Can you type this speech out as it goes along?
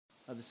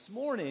This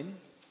morning,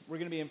 we're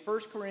going to be in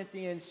 1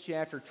 Corinthians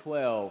chapter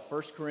 12.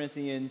 1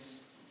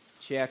 Corinthians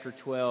chapter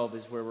 12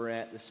 is where we're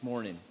at this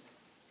morning.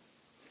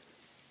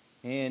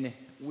 And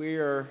we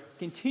are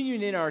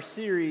continuing in our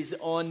series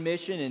on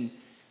mission, and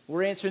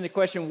we're answering the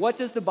question, what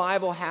does the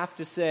Bible have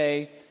to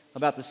say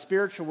about the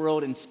spiritual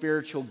world and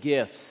spiritual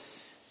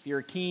gifts? If you're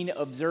a keen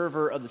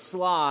observer of the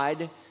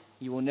slide,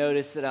 you will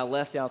notice that I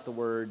left out the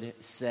word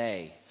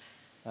say.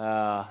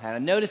 And I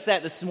noticed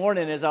that this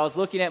morning as I was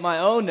looking at my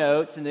own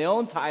notes and the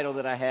own title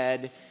that I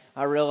had.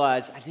 I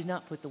realized I did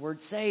not put the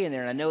word say in there,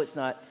 and I know it's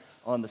not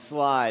on the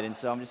slide, and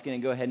so I'm just going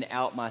to go ahead and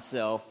out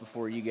myself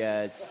before you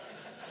guys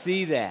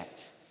see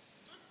that.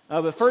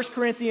 But 1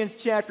 Corinthians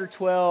chapter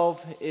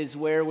 12 is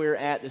where we're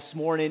at this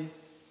morning.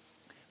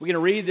 We're going to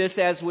read this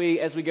as we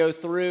go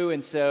through,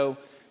 and so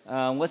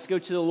let's go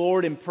to the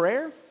Lord in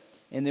prayer,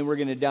 and then we're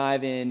going to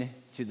dive in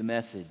to the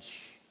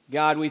message.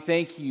 God, we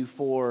thank you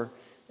for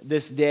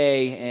this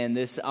day and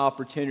this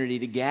opportunity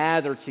to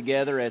gather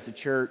together as a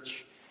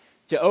church,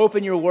 to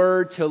open your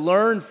word, to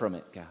learn from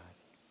it, God.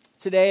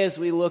 Today, as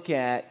we look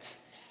at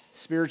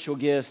spiritual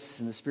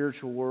gifts in the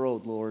spiritual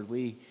world, Lord,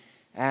 we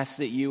ask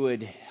that you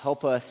would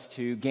help us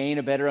to gain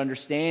a better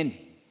understanding,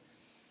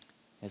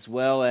 as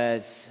well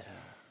as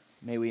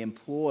may we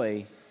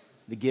employ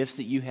the gifts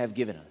that you have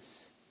given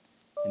us.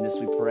 And this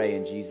we pray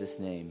in Jesus'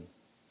 name.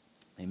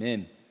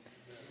 Amen.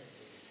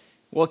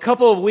 Well, a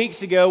couple of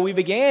weeks ago, we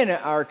began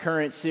our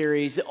current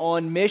series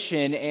on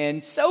mission,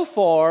 and so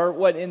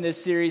far, in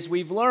this series,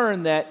 we've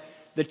learned that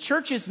the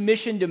church's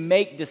mission to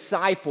make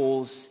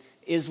disciples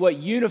is what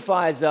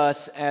unifies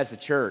us as a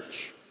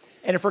church.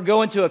 And if we're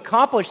going to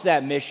accomplish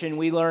that mission,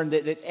 we learned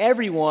that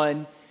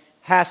everyone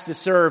has to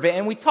serve.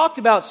 And we talked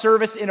about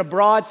service in a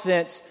broad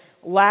sense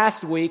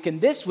last week,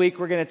 and this week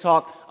we're going to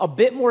talk a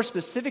bit more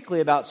specifically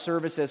about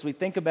service as we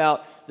think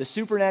about the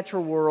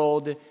supernatural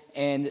world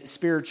and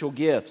spiritual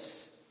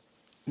gifts.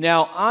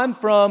 Now, I'm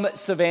from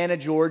Savannah,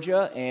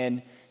 Georgia,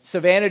 and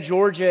Savannah,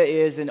 Georgia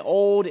is an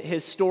old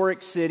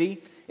historic city.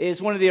 It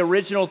is one of the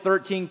original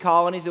 13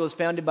 colonies. It was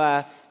founded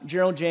by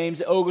General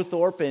James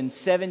Oglethorpe in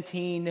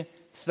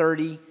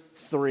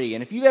 1733.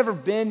 And if you've never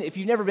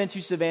been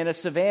to Savannah,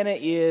 Savannah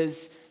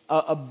is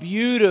a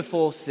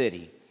beautiful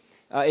city.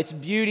 Its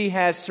beauty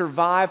has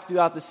survived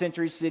throughout the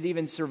centuries. It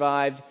even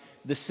survived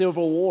the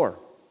Civil War.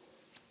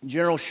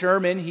 General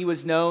Sherman, he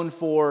was known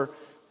for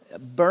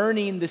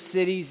burning the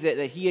cities that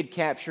he had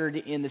captured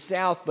in the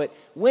South. But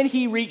when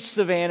he reached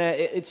Savannah,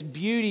 its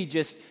beauty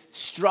just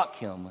struck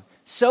him,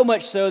 so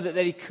much so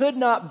that he could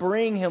not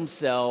bring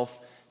himself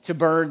to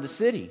burn the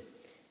city.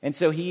 And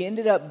so he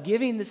ended up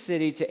giving the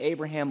city to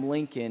Abraham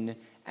Lincoln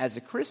as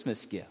a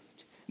Christmas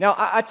gift. Now,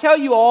 I tell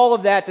you all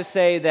of that to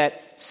say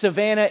that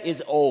Savannah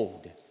is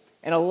old.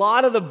 And a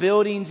lot of the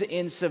buildings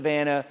in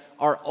Savannah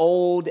are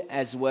old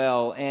as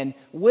well. And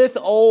with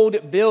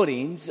old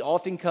buildings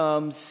often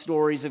comes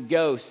stories of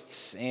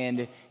ghosts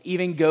and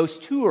even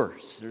ghost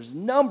tours. There's a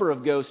number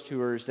of ghost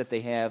tours that they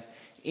have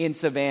in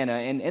Savannah.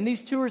 And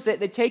these tours,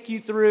 they take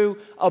you through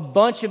a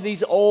bunch of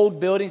these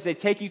old buildings. They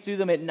take you through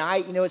them at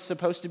night. You know, it's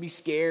supposed to be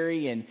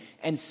scary and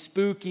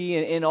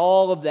spooky and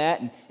all of that.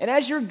 And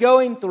as you're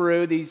going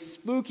through these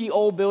spooky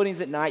old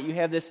buildings at night, you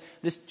have this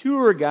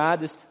tour guide,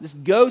 this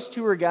ghost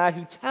tour guide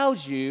who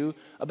tells you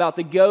about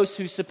the ghosts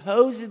who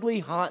supposedly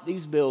haunt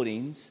these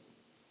buildings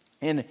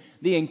and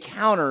the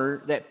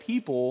encounter that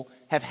people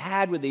have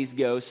had with these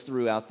ghosts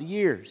throughout the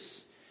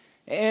years.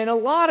 And a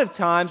lot of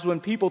times when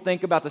people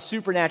think about the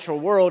supernatural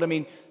world,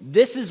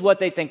 this is what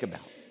they think about.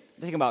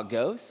 They think about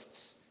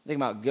ghosts. They think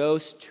about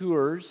ghost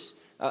tours,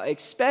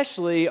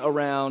 especially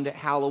around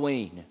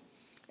Halloween.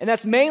 And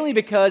that's mainly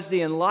because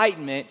the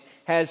Enlightenment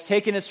has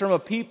taken us from a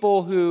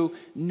people who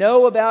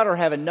know about or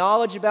have a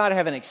knowledge about,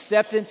 have an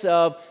acceptance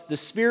of the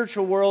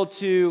spiritual world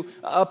to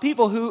a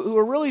people who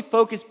are really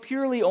focused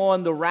purely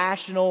on the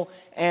rational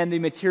and the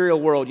material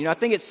world. You know, I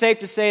think it's safe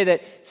to say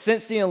that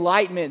since the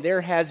Enlightenment,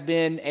 there has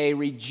been a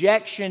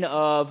rejection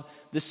of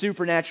the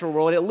supernatural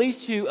world, at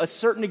least to a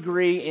certain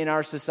degree in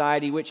our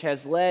society, which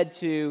has led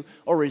to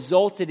or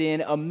resulted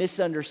in a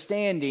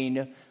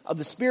misunderstanding of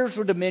the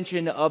spiritual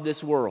dimension of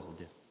this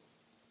world.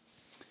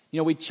 You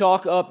know, we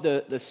chalk up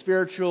the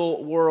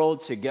spiritual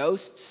world to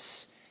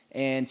ghosts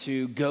and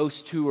to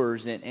ghost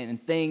tours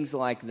and things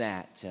like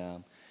that.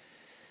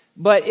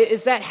 But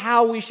is that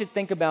how we should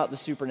think about the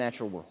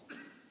supernatural world?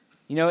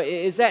 You know,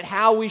 is that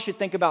how we should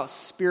think about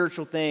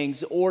spiritual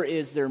things, or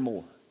is there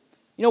more?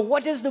 You know,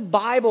 what does the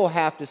Bible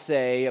have to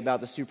say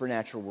about the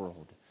supernatural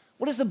world?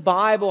 What does the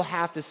Bible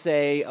have to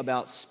say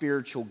about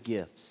spiritual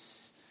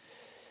gifts?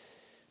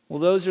 Well,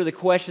 those are the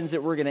questions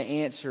that we're going to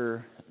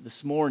answer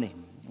this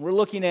morning. We're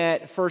looking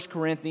at 1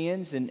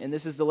 Corinthians, and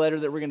this is the letter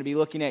that we're going to be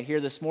looking at here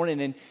this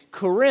morning. And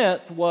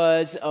Corinth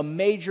was a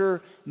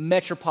major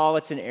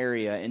metropolitan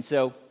area. And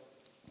so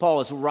Paul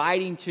is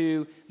writing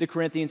to the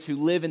Corinthians who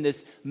live in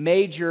this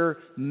major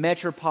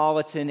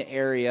metropolitan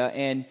area.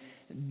 And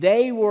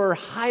they were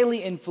highly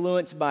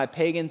influenced by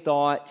pagan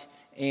thought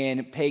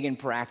and pagan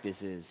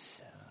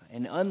practices.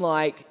 And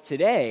unlike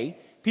today,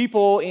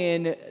 People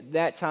in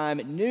that time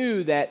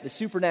knew that the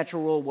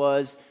supernatural world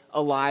was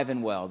alive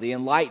and well. The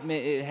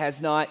Enlightenment, it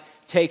has not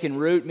taken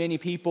root. Many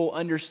people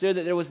understood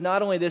that there was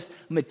not only this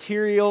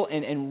material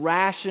and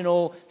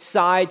rational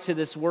side to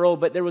this world,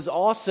 but there was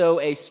also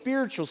a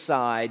spiritual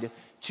side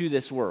to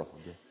this world.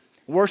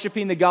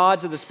 Worshiping the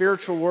gods of the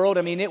spiritual world,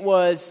 I mean, it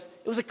was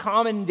a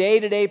common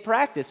day-to-day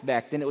practice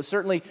back then. It was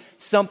certainly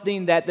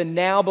something that the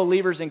now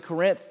believers in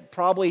Corinth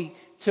probably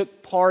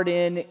took part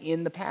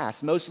in the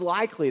past. Most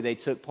likely they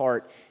took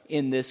part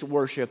in this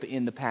worship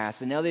in the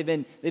past. And now they've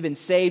been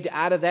saved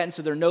out of that, and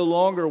so they're no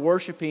longer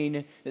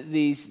worshiping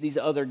these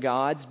other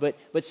gods.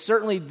 But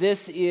certainly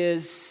this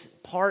is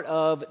part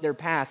of their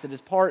past. It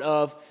is part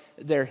of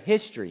their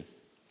history.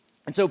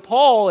 And so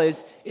Paul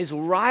is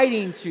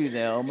writing to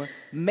them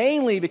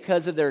mainly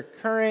because of their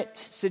current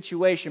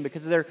situation,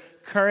 because of their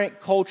current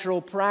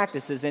cultural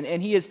practices. And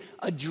he is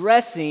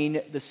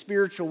addressing the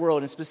spiritual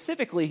world. And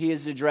specifically, he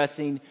is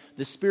addressing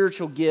the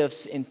spiritual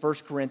gifts in 1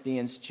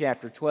 Corinthians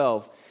chapter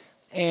 12.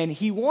 And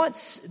he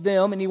wants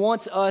them and he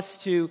wants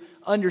us to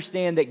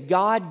understand that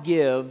God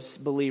gives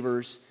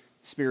believers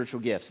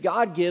spiritual gifts.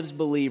 God gives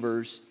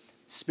believers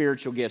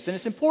spiritual gifts. And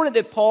it's important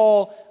that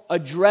Paul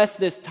address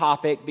this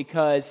topic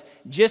because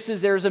just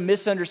as there's a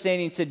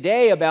misunderstanding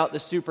today about the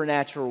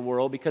supernatural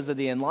world because of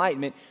the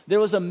Enlightenment,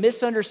 there was a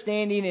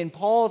misunderstanding in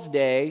Paul's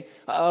day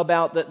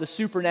about the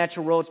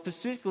supernatural world,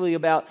 specifically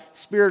about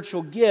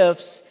spiritual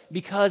gifts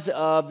because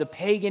of the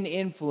pagan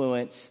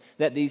influence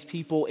that these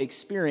people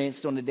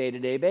experienced on a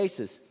day-to-day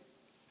basis.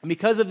 And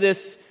because of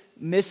this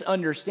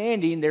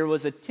misunderstanding, there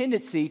was a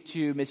tendency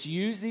to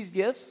misuse these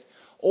gifts,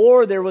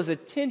 or there was a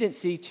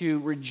tendency to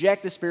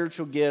reject the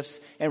spiritual gifts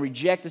and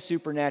reject the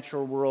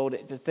supernatural world,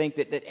 to think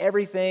that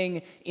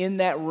everything in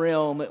that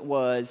realm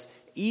was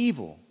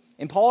evil.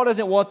 And Paul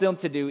doesn't want them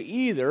to do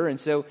either, and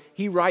so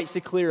he writes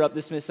to clear up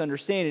this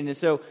misunderstanding. And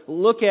so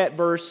look at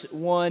verse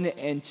 1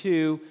 and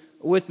 2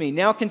 with me.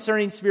 Now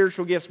concerning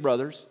spiritual gifts,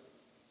 brothers,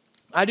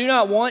 I do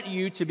not want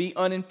you to be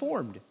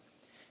uninformed.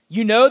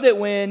 You know that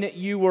when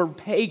you were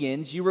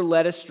pagans, you were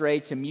led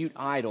astray to mute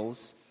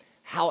idols,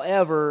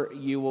 however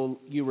you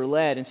were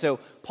led. And so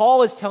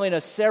Paul is telling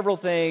us several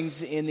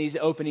things in these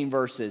opening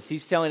verses.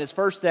 He's telling us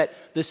first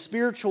that the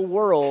spiritual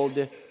world,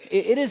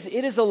 it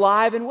is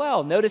alive and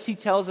well. Notice he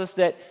tells us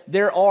that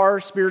there are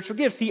spiritual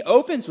gifts. He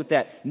opens with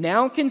that.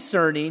 Now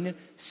concerning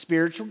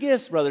spiritual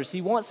gifts, brothers.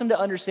 He wants them to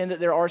understand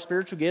that there are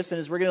spiritual gifts. And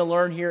as we're going to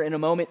learn here in a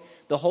moment,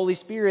 the Holy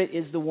Spirit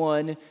is the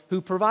one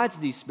who provides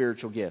these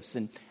spiritual gifts.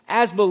 And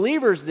as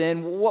believers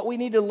then, what we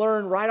need to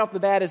learn right off the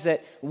bat is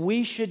that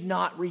we should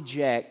not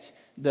reject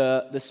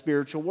the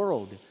spiritual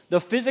world.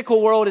 The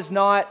physical world is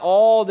not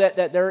all that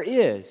there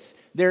is.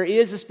 There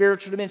is a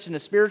spiritual dimension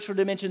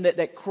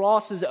that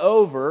crosses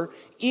over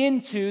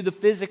into the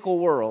physical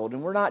world.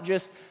 And we're not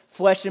just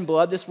flesh and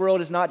blood. This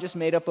world is not just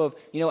made up of,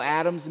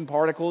 atoms and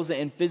particles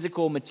and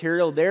physical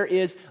material. There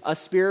is a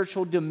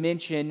spiritual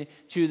dimension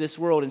to this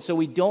world. And so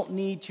we don't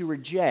need to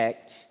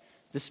reject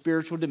the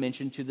spiritual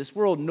dimension to this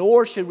world,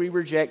 nor should we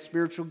reject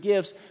spiritual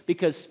gifts,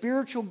 because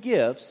spiritual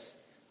gifts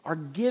are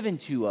given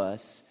to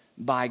us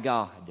by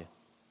God.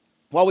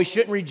 While we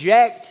shouldn't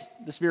reject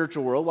the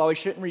spiritual world, while we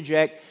shouldn't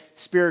reject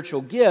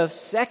spiritual gifts,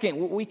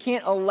 second, we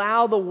can't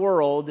allow the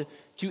world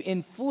to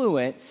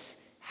influence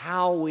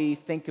how we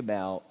think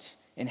about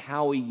and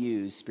how we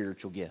use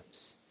spiritual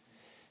gifts.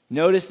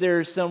 Notice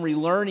there's some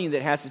relearning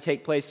that has to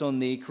take place on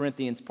the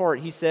Corinthians' part.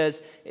 He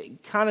says,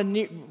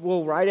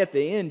 right at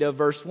the end of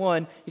verse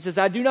 1, he says,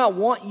 I do not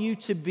want you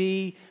to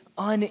be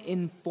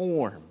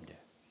uninformed.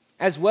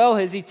 As well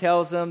as he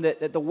tells them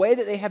that the way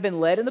that they have been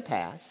led in the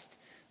past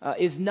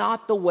is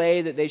not the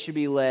way that they should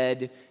be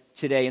led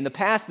today. In the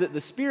past,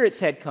 the spirits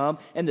had come,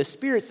 and the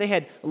spirits, they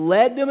had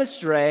led them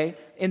astray,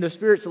 and the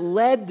spirits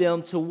led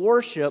them to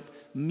worship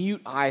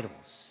mute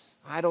idols.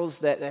 Idols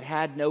that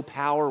had no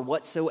power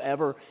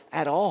whatsoever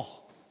at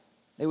all.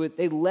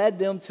 They led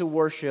them to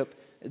worship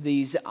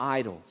these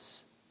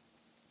idols.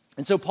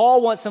 And so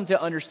Paul wants them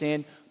to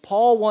understand,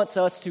 Paul wants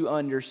us to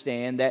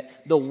understand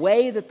that the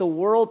way that the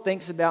world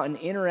thinks about and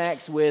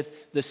interacts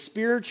with the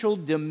spiritual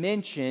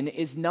dimension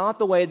is not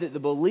the way that the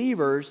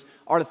believers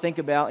are to think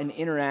about and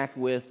interact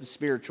with the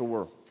spiritual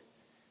world.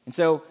 And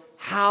so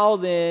how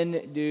then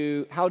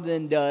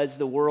does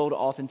the world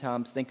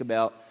oftentimes think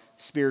about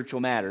spiritual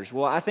matters?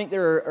 Well, I think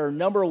there are a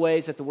number of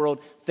ways that the world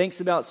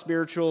thinks about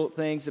spiritual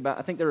things.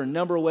 I think there are a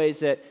number of ways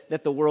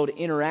that the world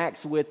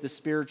interacts with the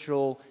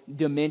spiritual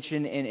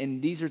dimension,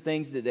 and these are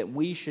things that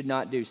we should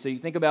not do. So you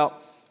think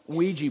about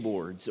Ouija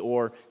boards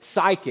or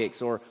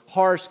psychics or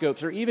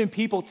horoscopes, or even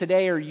people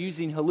today are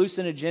using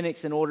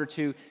hallucinogenics in order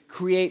to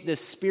create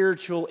this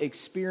spiritual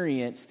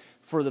experience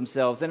for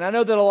themselves. And I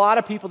know that a lot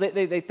of people,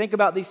 they think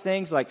about these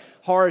things like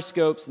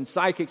horoscopes and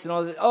psychics and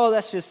all that. Oh,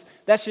 that's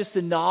just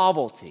a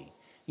novelty.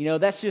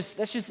 That's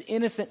just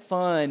innocent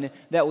fun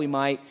that we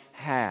might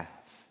have.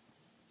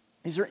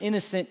 These are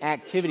innocent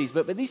activities,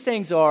 but these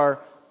things are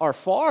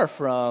far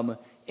from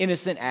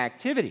innocent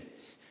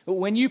activities. But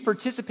when you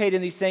participate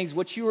in these things,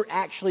 what you are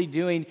actually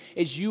doing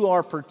is you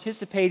are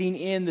participating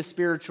in the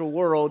spiritual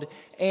world,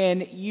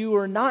 and you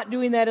are not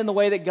doing that in the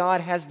way that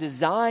God has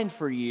designed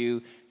for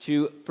you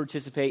to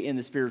participate in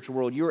the spiritual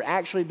world. You are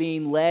actually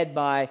being led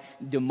by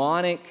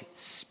demonic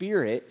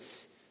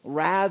spirits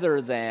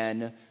rather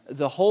than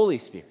the Holy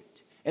Spirit.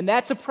 And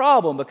that's a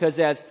problem because,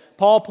 as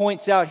Paul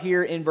points out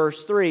here in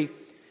verse 3,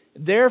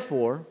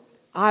 therefore,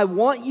 I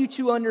want you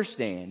to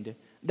understand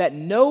that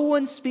no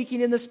one speaking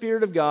in the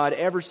Spirit of God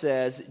ever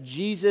says,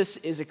 Jesus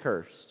is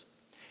accursed.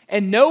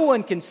 And no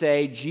one can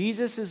say,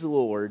 Jesus is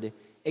Lord,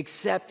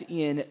 except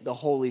in the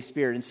Holy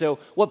Spirit. And so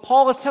what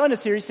Paul is telling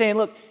us here, he's saying,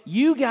 look,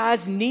 you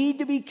guys need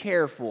to be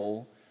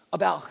careful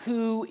about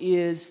who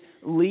is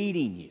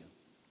leading you,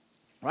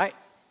 right?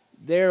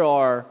 There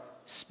are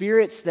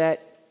spirits that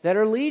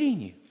are leading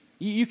you.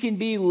 You can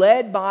be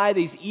led by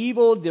these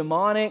evil,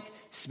 demonic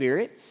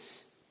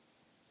spirits,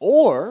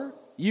 or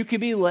you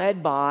can be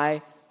led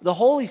by the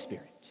Holy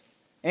Spirit.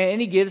 And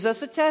he gives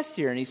us a test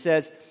here, and he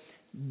says,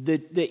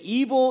 the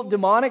evil,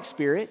 demonic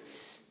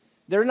spirits,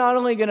 they're not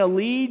only going to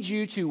lead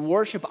you to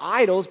worship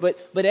idols, but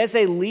as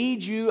they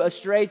lead you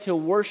astray to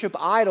worship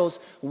idols,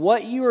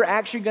 what you are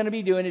actually going to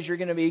be doing is you're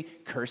going to be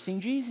cursing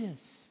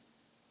Jesus.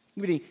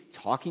 You're going to be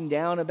talking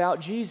down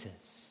about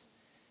Jesus.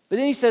 But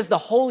then he says the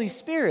Holy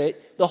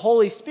Spirit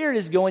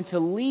is going to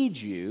lead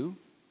you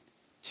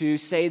to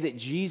say that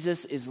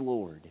Jesus is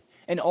Lord.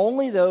 And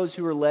only those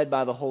who are led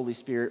by the Holy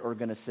Spirit are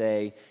going to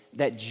say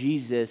that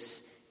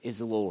Jesus is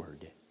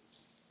Lord.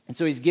 And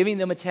so he's giving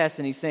them a test,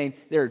 and he's saying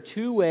there are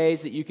two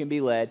ways that you can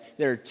be led.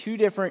 There are two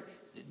different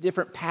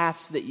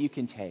paths that you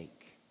can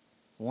take.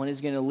 One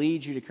is going to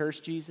lead you to curse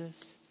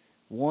Jesus.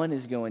 One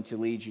is going to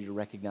lead you to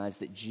recognize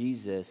that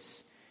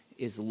Jesus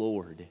is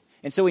Lord.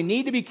 And so we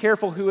need to be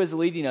careful who is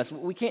leading us.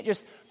 We can't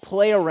just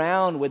play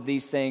around with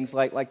these things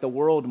like the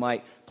world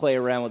might play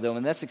around with them.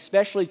 And that's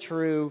especially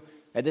true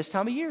at this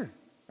time of year.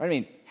 Right? I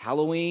mean,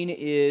 Halloween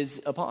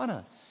is upon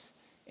us.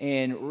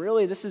 And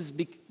really, this is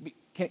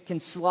can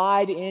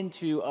slide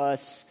into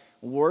us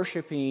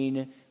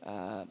worshiping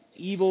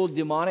evil,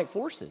 demonic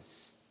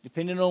forces,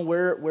 depending on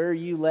where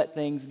you let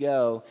things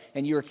go.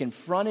 And you're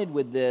confronted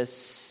with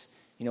this,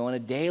 on a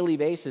daily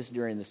basis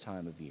during this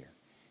time of year.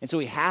 And so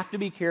we have to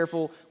be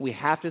careful. We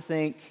have to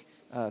think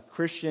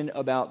Christian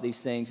about these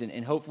things.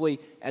 And hopefully,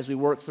 as we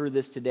work through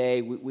this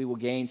today, we will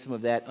gain some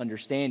of that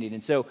understanding.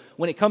 And so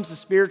when it comes to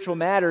spiritual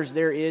matters,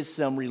 there is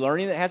some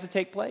relearning that has to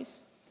take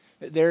place.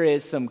 There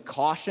is some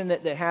caution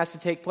that has to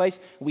take place.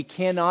 We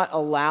cannot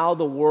allow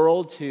the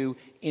world to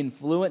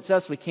influence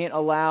us. We can't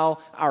allow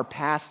our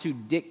past to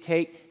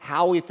dictate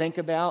how we think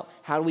about,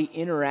 how we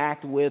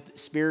interact with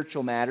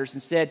spiritual matters.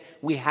 Instead,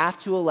 we have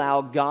to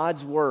allow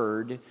God's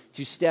word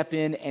to step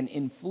in and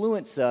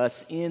influence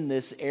us in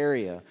this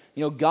area.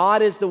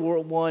 God is the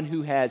one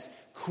who has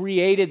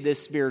created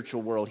this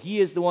spiritual world. He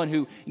is the one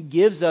who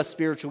gives us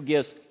spiritual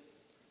gifts.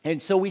 And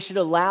so we should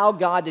allow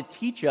God to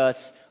teach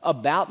us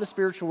about the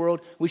spiritual world.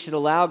 We should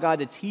allow God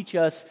to teach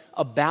us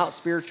about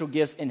spiritual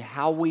gifts and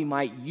how we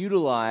might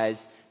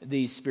utilize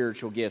these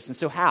spiritual gifts. And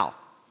so how?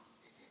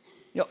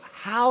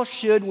 How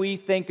should we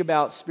think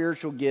about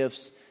spiritual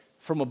gifts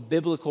from a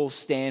biblical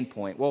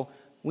standpoint? Well,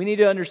 we need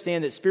to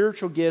understand that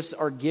spiritual gifts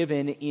are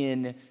given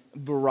in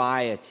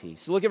variety.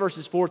 So look at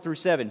verses 4 through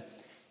 7.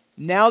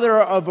 Now there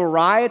are a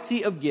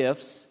variety of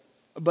gifts,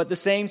 but the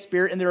same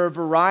Spirit, and there are a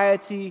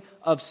variety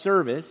of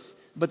service,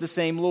 but the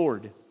same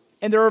Lord.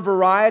 And there are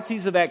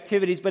varieties of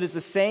activities, but it's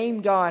the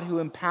same God who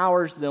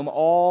empowers them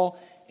all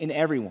and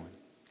everyone.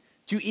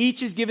 To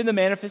each is given the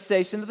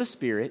manifestation of the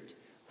Spirit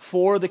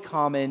for the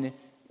common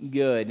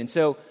good. And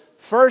so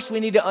first we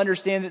need to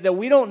understand that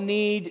we don't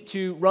need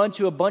to run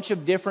to a bunch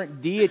of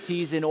different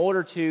deities in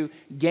order to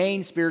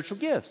gain spiritual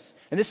gifts.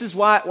 And this is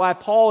why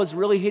Paul is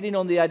really hitting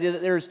on the idea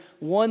that there's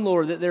one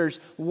Lord, that there's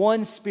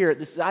one Spirit.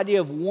 This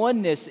idea of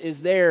oneness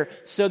is there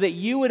so that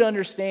you would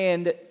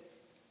understand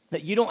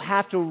that you don't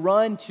have to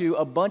run to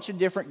a bunch of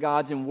different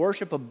gods and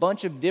worship a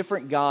bunch of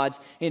different gods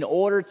in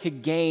order to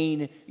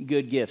gain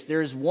good gifts.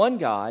 There is one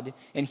God,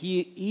 and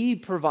He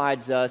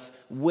provides us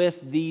with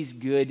these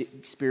good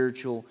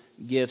spiritual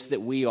gifts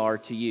that we are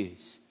to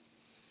use.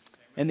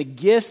 And the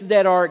gifts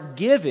that are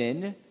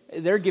given,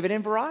 they're given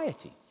in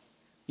variety.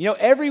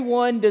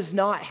 Everyone does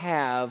not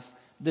have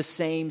the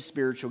same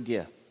spiritual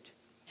gift.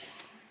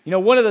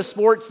 One of the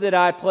sports that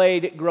I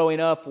played growing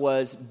up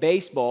was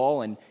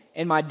baseball,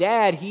 and my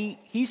dad,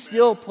 he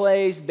still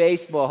plays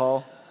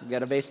baseball. We've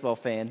got a baseball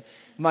fan.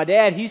 My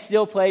dad, he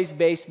still plays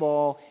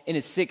baseball in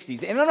his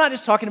 60s. And I'm not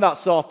just talking about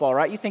softball,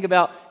 right? You think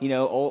about,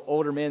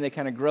 older men, they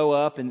kind of grow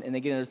up and they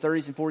get in their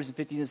 30s and 40s and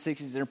 50s and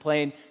 60s, and they're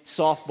playing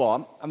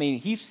softball. I mean,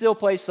 he still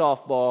plays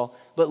softball,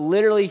 but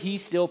literally he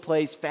still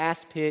plays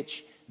fast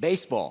pitch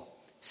baseball.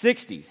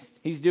 60s,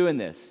 he's doing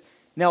this.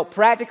 Now,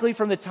 practically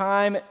from the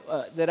time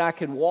that I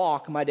could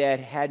walk, my dad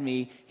had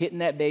me hitting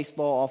that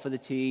baseball off of the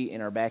tee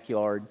in our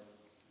backyard.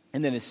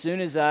 And then as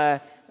soon as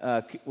I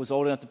was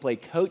old enough to play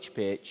coach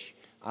pitch,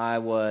 I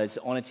was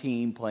on a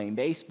team playing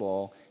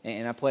baseball,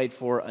 and I played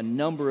for a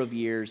number of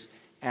years.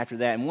 after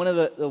that. And one of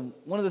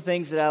the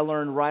things that I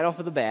learned right off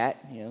of the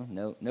bat,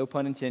 no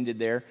pun intended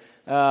there,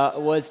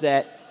 was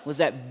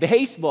that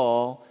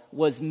baseball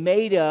was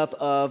made up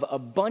of a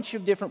bunch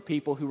of different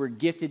people who were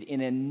gifted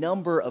in a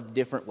number of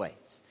different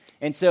ways.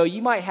 And so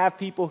you might have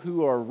people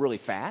who are really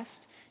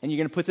fast, and you're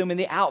going to put them in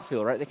the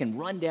outfield, right? They can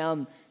run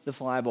down the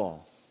fly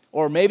ball.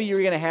 Or maybe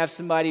you're going to have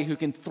somebody who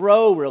can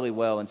throw really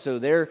well, and so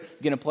they're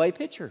going to play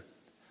pitcher.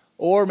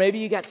 Or maybe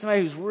you got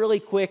somebody who's really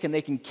quick and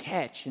they can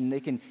catch and they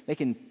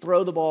can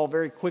throw the ball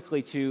very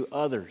quickly to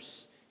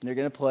others. And they're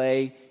going to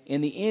play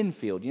in the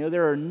infield.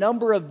 There are a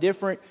number of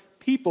different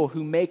people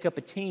who make up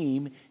a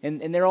team,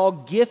 and they're all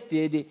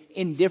gifted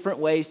in different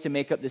ways to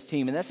make up this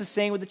team. And that's the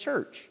same with the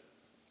church.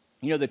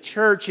 The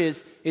church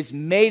is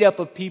made up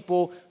of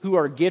people who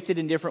are gifted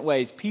in different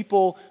ways.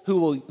 People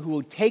who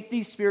will take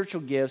these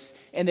spiritual gifts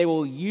and they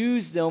will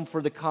use them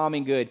for the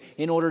common good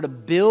in order to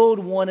build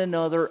one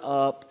another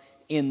up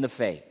in the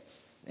faith.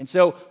 And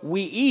so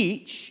we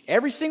each,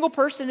 every single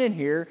person in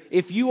here,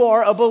 if you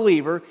are a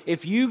believer,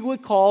 if you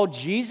would call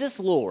Jesus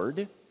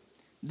Lord,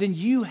 then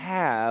you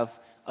have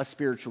a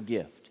spiritual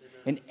gift.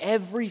 And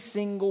every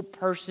single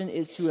person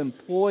is to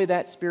employ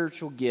that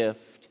spiritual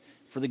gift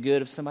for the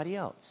good of somebody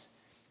else.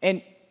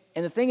 And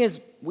the thing is,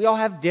 we all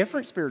have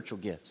different spiritual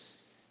gifts.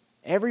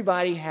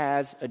 Everybody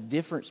has a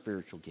different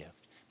spiritual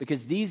gift.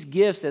 Because these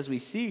gifts, as we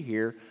see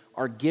here,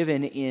 are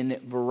given in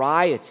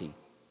variety.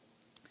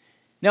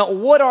 Now,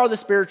 what are the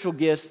spiritual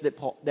gifts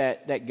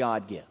that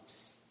God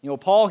gives?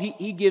 Paul,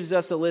 he gives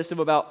us a list of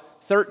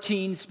about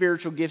 13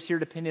 spiritual gifts here,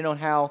 depending on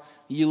how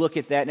you look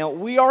at that. Now,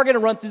 we are going to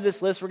run through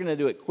this list. We're going to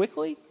do it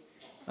quickly,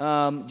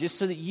 just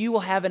so that you will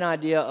have an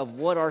idea of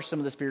what are some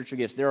of the spiritual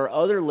gifts. There are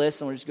other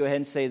lists, and we'll just go ahead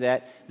and say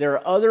that. There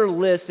are other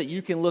lists that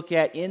you can look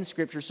at in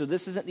Scripture, so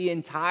this isn't the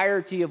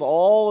entirety of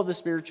all of the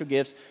spiritual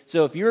gifts.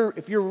 So if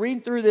you're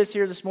reading through this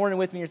here this morning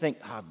with me, you're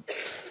thinking,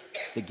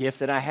 the gift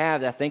that I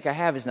think I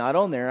have is not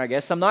on there. I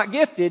guess I'm not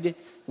gifted.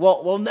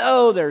 Well,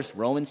 no, there's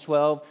Romans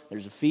 12.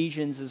 There's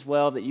Ephesians as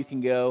well that you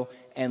can go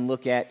and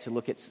look at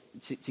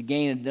to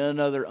gain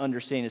another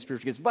understanding of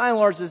spiritual gifts. By and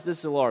large, this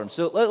is alarm.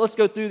 So let's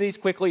go through these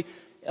quickly.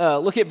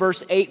 Look at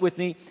verse 8 with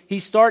me. He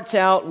starts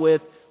out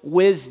with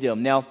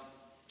wisdom. Now,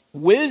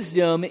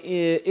 wisdom,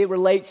 it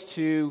relates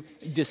to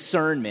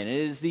discernment. It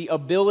is the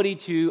ability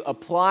to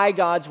apply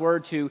God's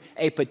word to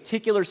a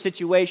particular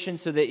situation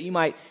so that you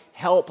might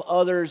help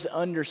others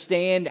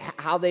understand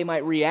how they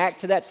might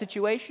react to that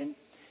situation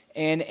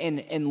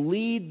and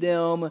lead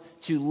them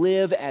to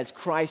live as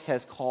Christ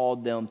has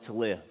called them to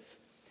live.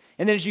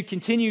 And then as you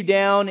continue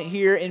down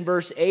here in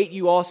verse 8,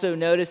 you also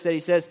notice that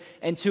he says,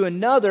 and to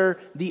another,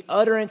 the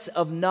utterance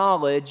of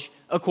knowledge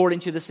according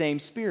to the same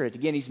Spirit.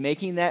 Again, he's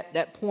making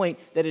that point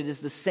that it is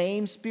the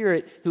same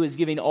Spirit who is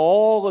giving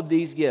all of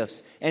these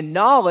gifts. And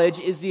knowledge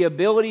is the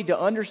ability to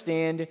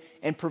understand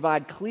and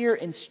provide clear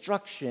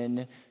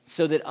instruction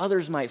so that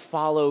others might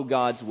follow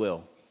God's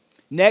will.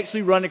 Next,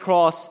 we run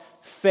across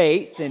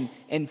faith.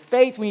 And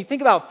faith, when you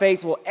think about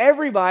faith, well,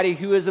 everybody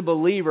who is a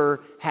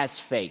believer has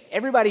faith.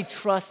 Everybody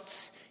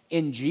trusts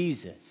in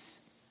Jesus.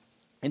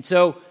 And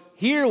so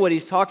here what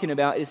he's talking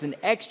about is an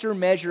extra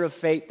measure of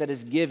faith that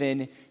is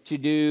given to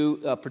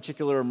do a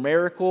particular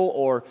miracle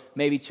or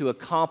maybe to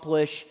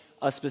accomplish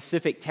a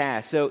specific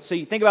task. So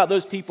you think about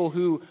those people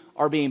who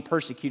are being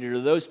persecuted or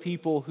those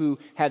people who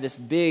have this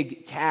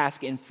big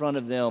task in front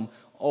of them.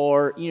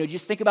 Or,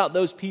 just think about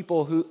those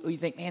people who you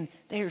think, man,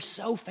 they are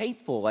so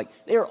faithful. Like,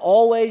 they are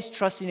always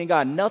trusting in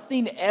God.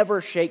 Nothing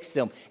ever shakes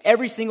them.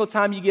 Every single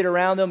time you get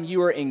around them,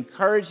 you are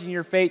encouraged in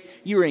your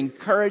faith. You are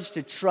encouraged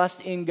to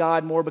trust in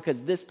God more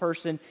because this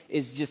person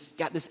is just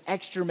got this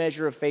extra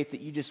measure of faith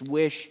that you just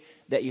wish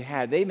that you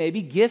had. They may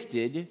be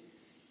gifted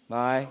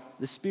by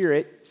the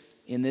Spirit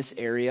in this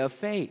area of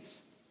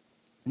faith.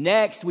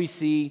 Next, we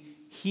see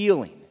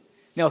healing.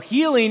 Now,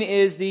 healing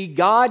is the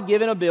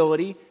God-given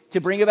ability to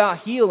bring about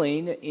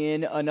healing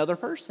in another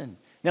person.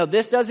 Now,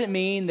 this doesn't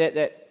mean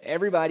that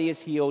everybody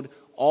is healed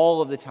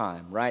all of the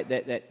time, right?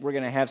 That we're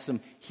going to have some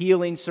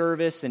healing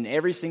service and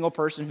every single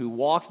person who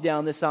walks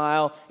down this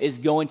aisle is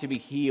going to be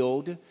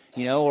healed,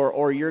 or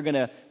we're going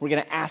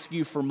to ask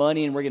you for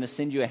money and we're going to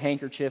send you a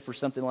handkerchief or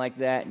something like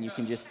that, and you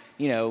can just,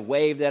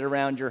 wave that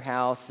around your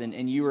house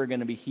and you are going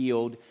to be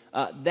healed.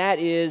 That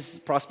is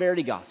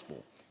prosperity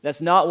gospel.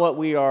 That's not what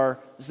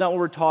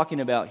we're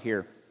talking about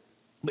here.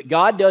 But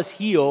God does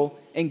heal,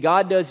 and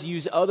God does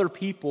use other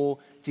people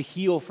to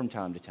heal from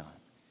time to time.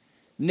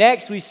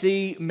 Next, we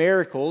see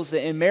miracles,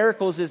 and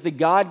miracles is the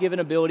God-given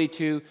ability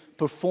to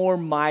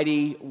perform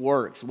mighty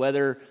works,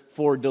 whether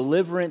for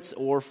deliverance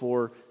or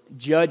for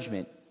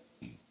judgment.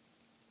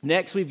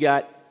 Next, we've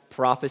got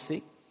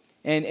prophecy.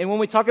 And when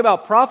we talk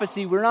about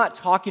prophecy, we're not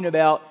talking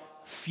about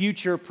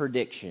future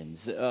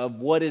predictions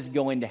of what is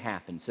going to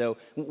happen. So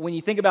when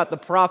you think about the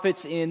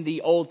prophets in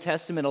the Old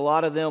Testament, a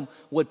lot of them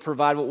would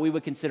provide what we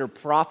would consider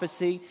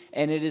prophecy,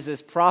 and it is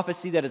this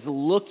prophecy that is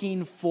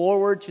looking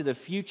forward to the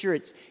future.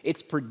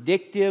 It's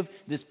predictive.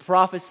 This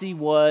prophecy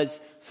was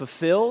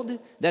fulfilled.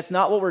 That's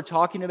not what we're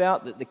talking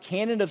about. The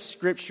canon of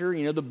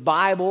Scripture, the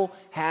Bible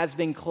has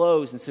been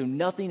closed, and so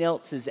nothing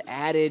else is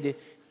added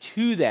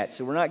to that.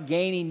 So we're not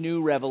gaining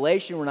new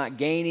revelation. We're not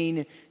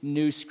gaining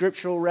new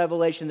scriptural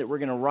revelation that we're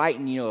going to write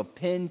and,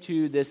 append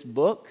to this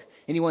book.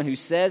 Anyone who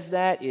says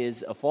that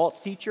is a false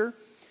teacher.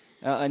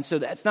 And so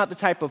that's not the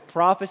type of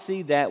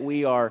prophecy that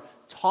we are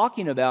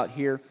talking about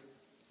here.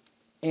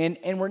 And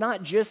we're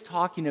not just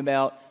talking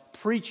about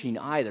preaching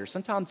either.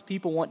 Sometimes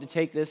people want to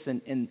take this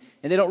and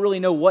they don't really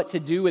know what to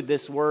do with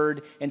this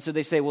word, and so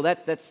they say, well,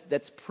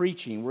 that's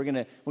preaching. We're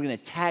gonna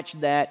attach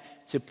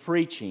that to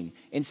preaching.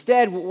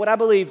 Instead, what I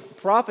believe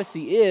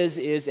prophecy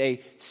is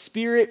a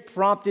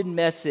Spirit-prompted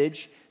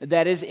message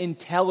that is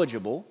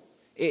intelligible.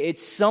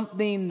 It's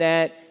something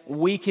that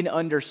we can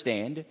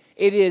understand.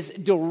 It is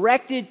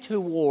directed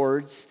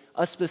towards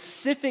a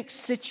specific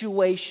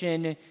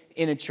situation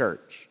in a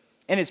church,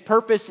 and its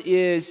purpose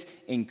is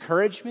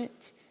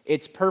encouragement.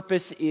 Its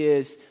purpose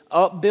is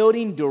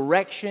upbuilding,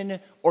 direction,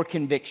 or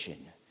conviction.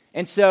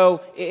 And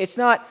so it's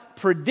not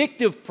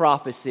predictive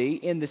prophecy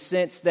in the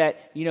sense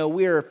that,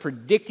 we are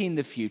predicting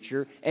the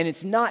future. And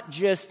it's not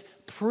just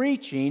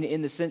preaching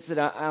in the sense that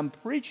I'm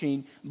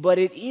preaching, but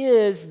it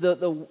is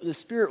the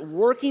Spirit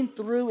working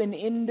through an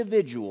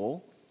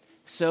individual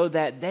so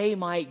that they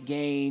might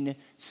gain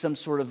some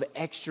sort of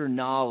extra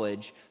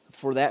knowledge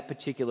for that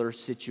particular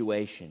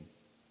situation.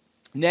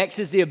 Next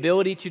is the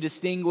ability to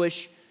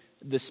distinguish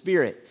the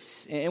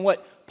spirits. And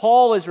what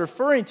Paul is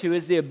referring to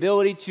is the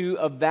ability to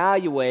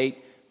evaluate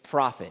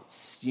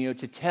prophets, to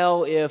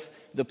tell if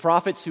the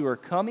prophets who are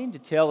coming, to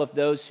tell if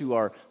those who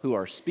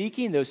are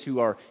speaking, those who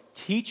are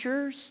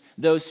teachers,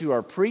 those who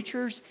are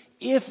preachers,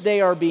 if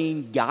they are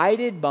being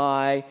guided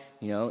by,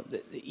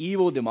 the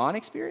evil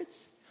demonic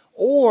spirits,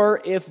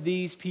 or if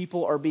these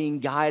people are being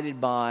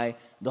guided by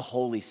the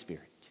Holy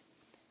Spirit.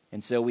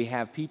 And so we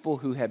have people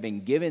who have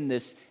been given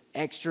this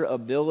extra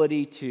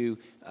ability to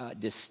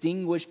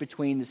distinguish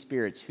between the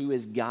spirits, who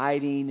is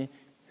guiding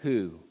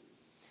who.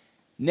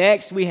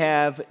 Next, we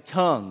have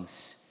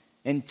tongues.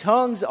 And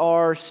tongues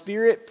are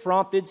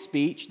Spirit-prompted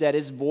speech that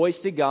is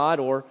voiced to God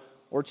or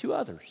to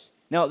others.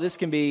 Now, this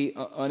can be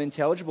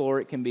unintelligible or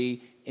it can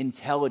be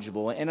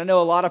intelligible. And I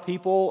know a lot of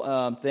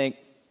people think,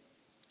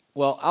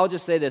 well, I'll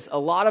just say this. A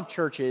lot of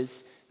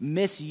churches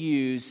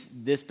misuse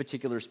this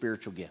particular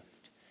spiritual gift.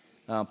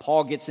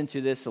 Paul gets into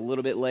this a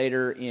little bit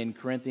later in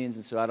Corinthians,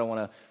 and so I don't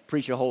want to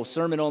preach a whole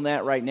sermon on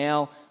that right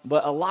now.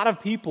 But a lot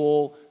of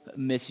people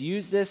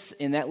misuse this,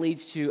 and that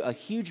leads to a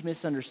huge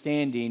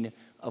misunderstanding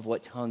of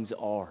what tongues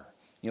are.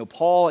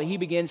 Paul, he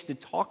begins to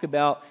talk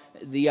about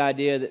the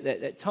idea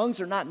that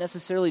tongues are not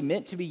necessarily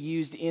meant to be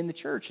used in the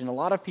church. And a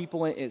lot of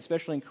people,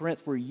 especially in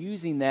Corinth, were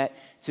using that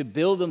to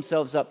build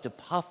themselves up, to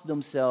puff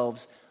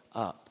themselves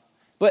up.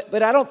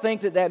 But I don't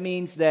think that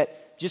means that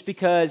just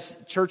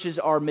because churches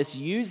are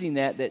misusing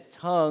that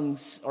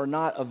tongues are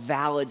not a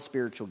valid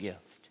spiritual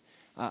gift.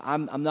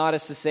 I'm not a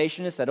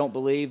cessationist. I don't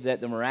believe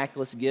that the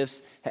miraculous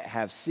gifts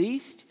have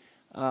ceased.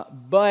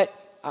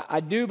 But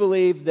I do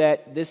believe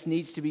that this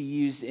needs to be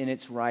used in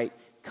its right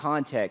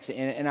context.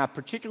 And I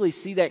particularly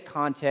see that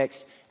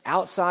context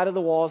outside of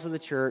the walls of the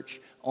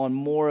church on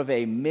more of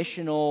a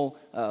missional,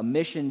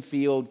 mission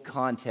field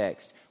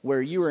context,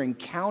 where you are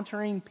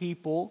encountering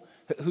people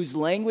whose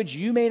language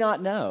you may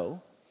not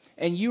know,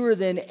 and you are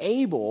then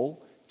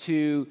able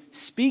to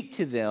speak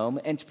to them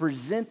and to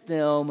present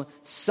them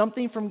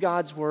something from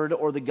God's word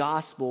or the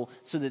gospel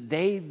so that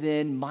they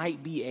then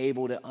might be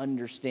able to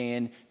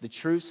understand the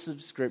truths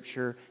of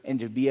Scripture and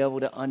to be able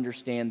to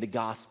understand the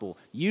gospel.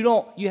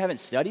 You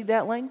haven't studied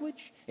that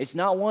language. It's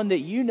not one that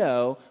you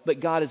know, but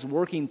God is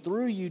working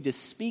through you to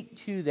speak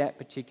to that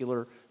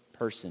particular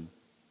person.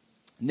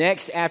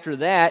 Next, after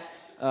that,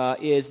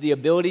 is the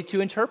ability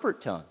to interpret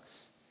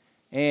tongues.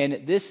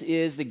 And this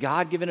is the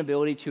God-given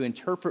ability to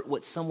interpret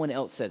what someone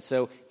else said.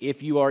 So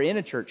if you are in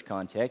a church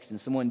context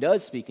and someone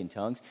does speak in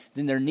tongues,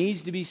 then there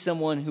needs to be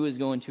someone who is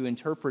going to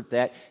interpret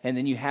that. And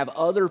then you have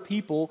other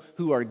people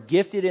who are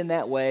gifted in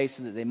that way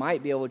so that they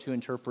might be able to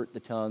interpret the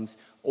tongues.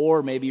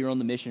 Or maybe you're on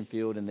the mission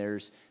field and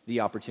there's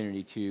the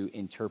opportunity to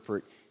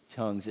interpret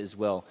tongues as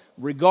well.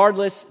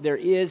 Regardless, there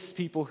is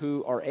people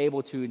who are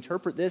able to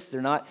interpret this. They're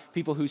not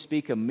people who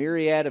speak a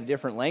myriad of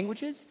different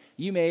languages.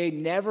 You may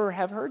never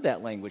have heard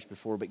that language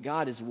before, but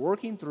God is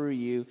working through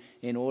you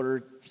in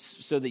order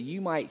so that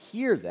you might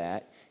hear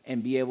that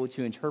and be able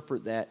to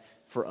interpret that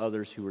for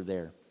others who are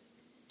there.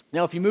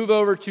 Now, if you move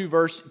over to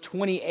verse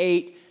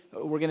 28,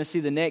 we're going to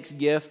see the next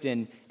gift,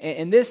 and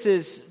this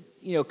is,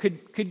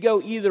 could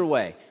go either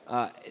way.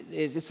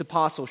 It's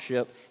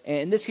apostleship.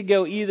 And this could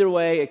go either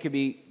way. It could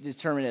be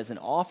determined as an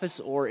office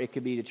or it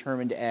could be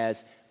determined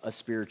as a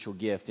spiritual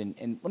gift.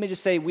 And let me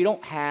just say, we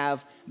don't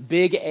have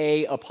big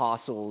A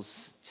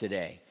apostles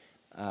today.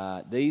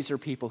 These are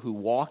people who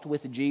walked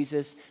with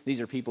Jesus. These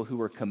are people who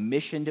were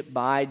commissioned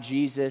by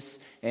Jesus,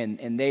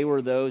 and they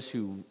were those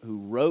who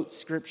wrote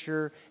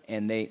Scripture,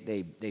 and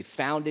they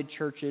founded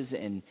churches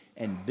and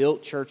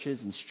built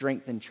churches and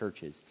strengthened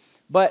churches.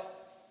 But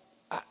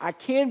I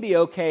can be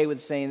okay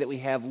with saying that we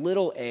have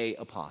little a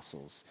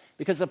apostles,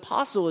 because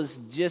apostle is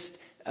just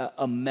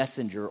a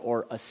messenger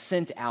or a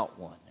sent out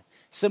one.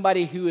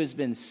 Somebody who has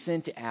been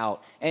sent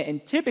out.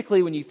 And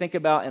typically when you think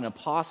about an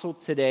apostle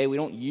today, we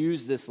don't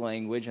use this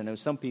language. I know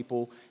some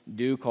people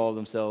do call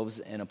themselves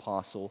an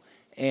apostle.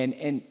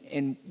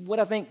 And what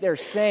I think they're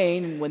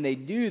saying when they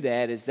do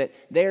that is that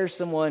they're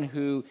someone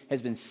who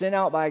has been sent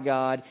out by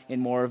God in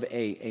more of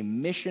a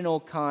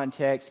missional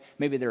context.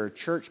 Maybe they're a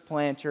church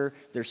planter.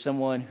 They're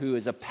someone who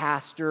is a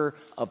pastor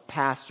of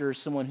pastors,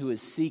 someone who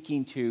is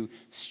seeking to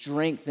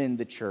strengthen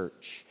the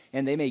church.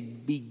 And they may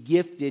be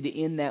gifted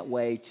in that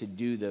way to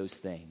do those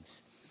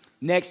things.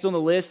 Next on the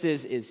list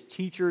is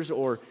teachers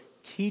or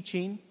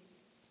teaching.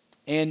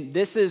 And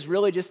this is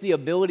really just the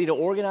ability to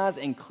organize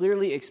and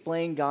clearly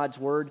explain God's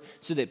word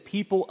so that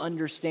people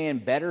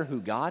understand better who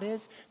God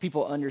is.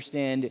 People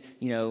understand,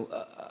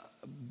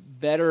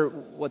 better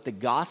what the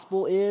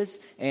gospel is.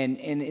 And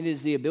it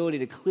is the ability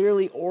to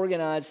clearly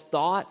organize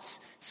thoughts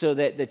so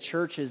that the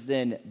church is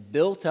then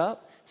built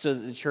up, so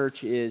that the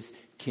church is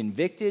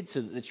convicted,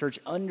 so that the church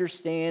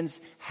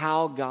understands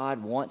how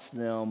God wants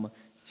them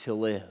to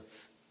live.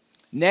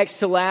 Next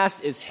to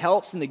last is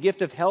helps, and the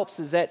gift of helps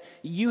is that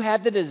you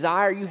have the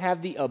desire, you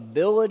have the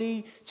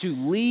ability to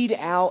lead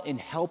out in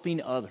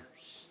helping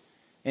others.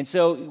 And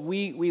so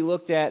we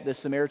looked at the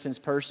Samaritan's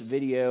Purse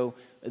video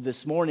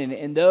this morning,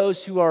 and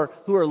those who are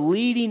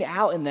leading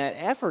out in that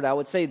effort, I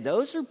would say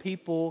those are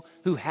people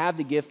who have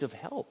the gift of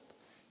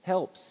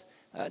helps.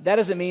 That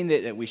doesn't mean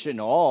that we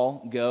shouldn't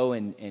all go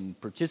and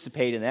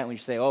participate in that. When you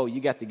say, oh,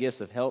 you got the gifts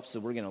of help, so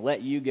we're going to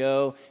let you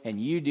go and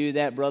you do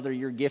that, brother,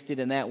 you're gifted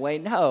in that way.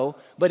 No,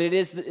 but it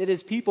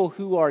is people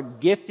who are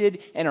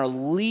gifted and are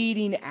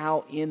leading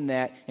out in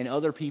that, and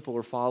other people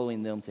are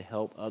following them to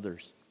help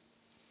others.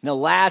 Now,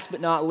 last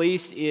but not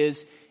least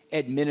is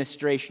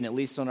administration, at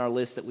least on our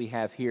list that we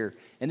have here.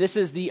 And this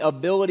is the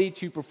ability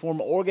to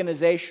perform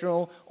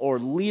organizational or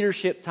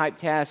leadership type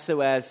tasks so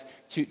as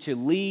to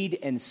lead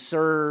and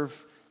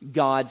serve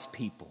God's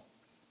people.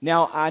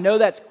 Now, I know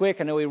that's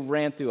quick. I know we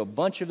ran through a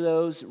bunch of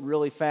those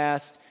really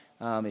fast.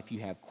 If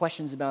you have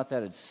questions about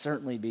that, I'd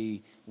certainly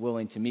be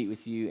willing to meet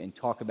with you and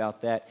talk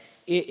about that.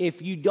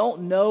 If you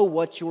don't know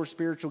what your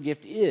spiritual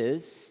gift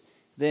is,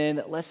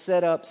 then let's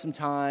set up some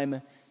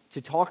time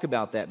to talk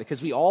about that,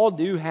 because we all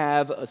do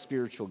have a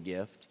spiritual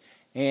gift.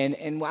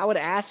 And I would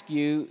ask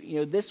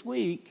you, this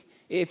week,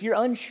 if you're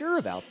unsure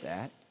about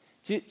that,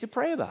 to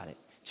pray about it,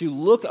 to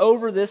look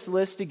over this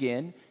list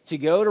again, to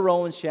go to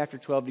Romans chapter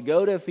 12, to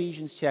go to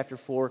Ephesians chapter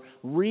 4,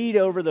 read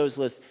over those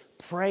lists,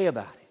 pray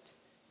about it.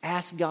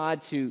 Ask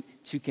God to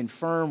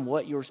confirm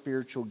what your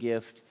spiritual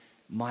gift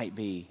might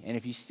be. And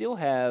if you still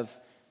have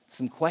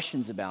some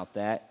questions about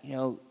that,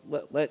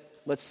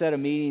 let's set a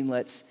meeting,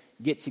 let's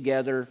get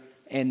together,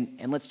 and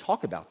let's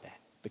talk about that.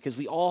 Because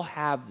we all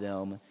have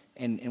them,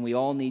 and we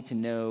all need to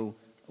know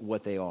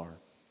what they are.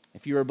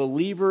 If you're a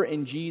believer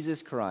in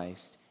Jesus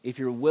Christ, if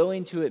you're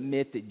willing to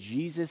admit that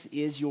Jesus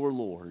is your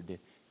Lord,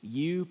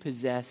 you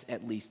possess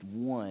at least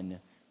one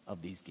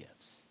of these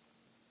gifts.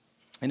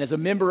 And as a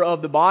member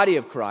of the body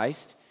of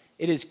Christ,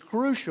 it is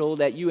crucial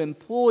that you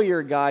employ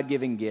your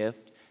God-given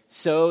gift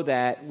so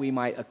that we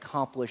might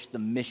accomplish the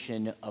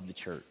mission of the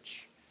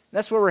church. And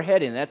that's where we're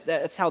heading.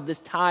 That's how this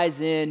ties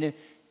in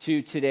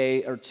to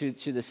today, or to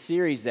the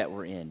series that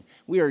we're in.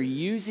 We are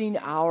using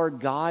our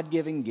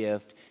God-given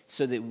gift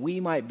so that we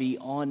might be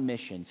on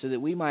mission, so that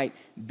we might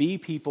be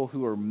people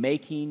who are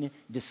making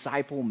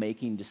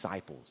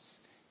disciples.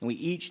 And we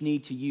each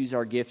need to use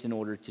our gift in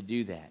order to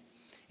do that.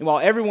 And while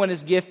everyone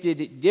is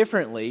gifted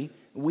differently,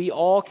 we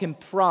all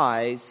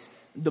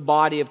comprise the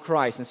body of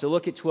Christ. And so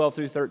look at 12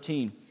 through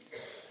 13.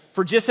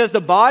 For just as the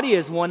body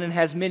is one and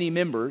has many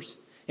members,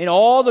 and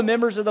all the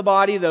members of the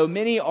body, though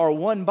many, are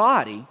one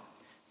body,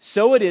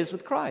 so it is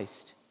with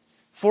Christ.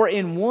 For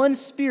in one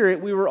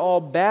Spirit we were all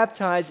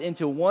baptized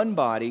into one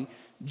body,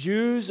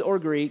 Jews or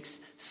Greeks,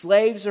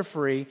 slaves or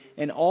free,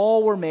 and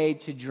all were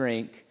made to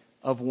drink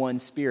of one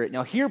Spirit.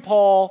 Now here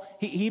Paul,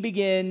 he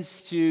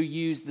begins to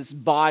use this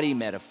body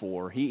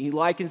metaphor. He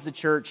likens the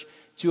church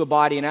to a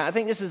body. And I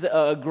think this is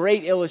a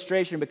great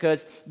illustration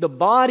because the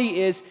body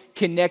is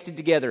connected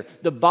together.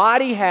 The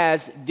body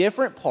has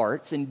different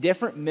parts and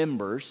different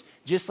members,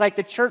 just like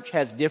the church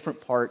has different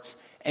parts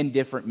and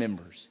different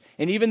members.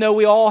 And even though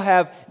we all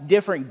have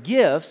different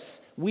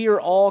gifts, we are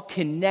all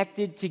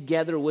connected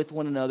together with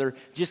one another,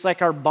 just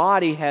like our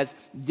body has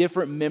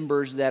different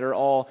members that are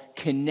all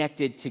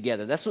connected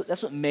together. That's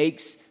what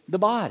makes the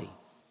body.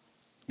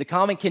 The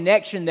common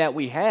connection that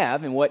we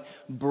have and what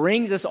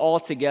brings us all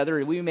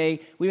together, we may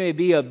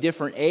be of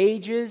different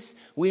ages,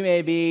 we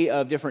may be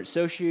of different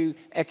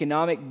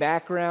socioeconomic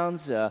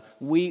backgrounds,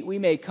 we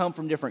may come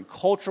from different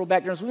cultural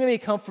backgrounds, we may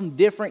come from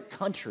different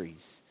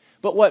countries.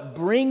 But what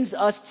brings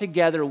us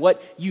together,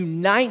 what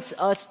unites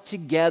us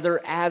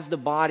together as the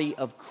body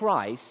of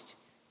Christ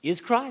is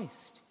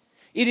Christ.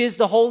 It is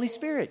the Holy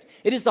Spirit.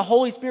 It is the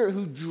Holy Spirit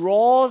who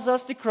draws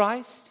us to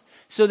Christ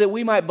so that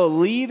we might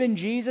believe in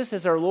Jesus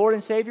as our Lord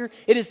and Savior.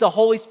 It is the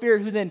Holy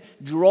Spirit who then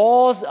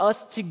draws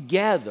us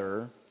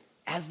together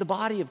as the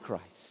body of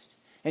Christ.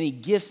 And He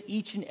gifts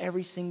each and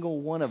every single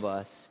one of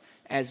us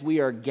as we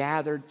are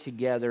gathered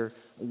together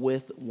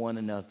with one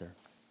another.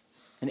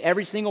 And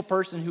every single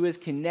person who is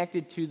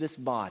connected to this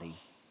body,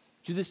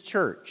 to this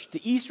church,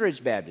 to East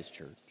Ridge Baptist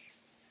Church,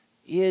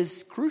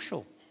 is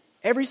crucial.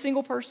 Every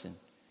single person.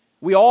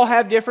 We all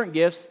have different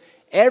gifts.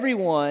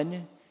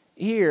 Everyone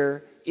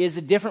here is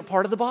a different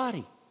part of the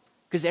body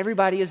because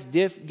everybody is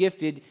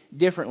gifted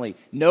differently.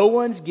 No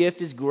one's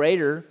gift is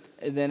greater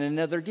than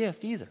another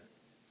gift either.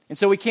 And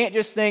so we can't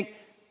just think,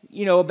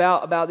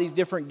 about these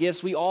different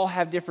gifts. We all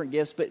have different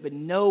gifts, but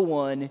no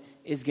one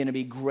is going to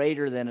be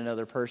greater than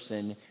another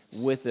person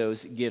with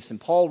those gifts. And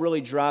Paul really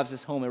drives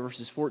this home in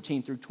verses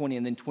 14 through 20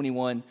 and then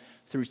 21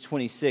 through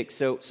 26.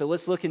 So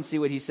let's look and see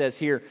what he says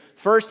here.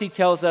 First, he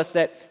tells us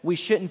that we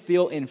shouldn't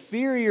feel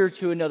inferior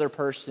to another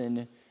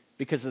person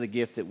because of the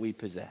gift that we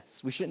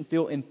possess. We shouldn't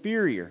feel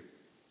inferior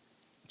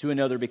to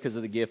another because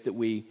of the gift that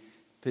we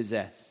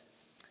possess.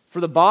 For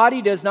the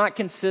body does not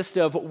consist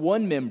of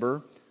one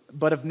member,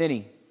 but of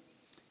many.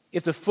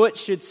 If the foot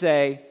should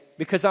say,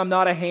 because I'm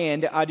not a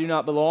hand, I do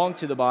not belong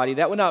to the body,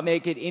 that would not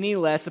make it any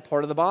less a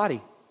part of the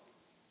body.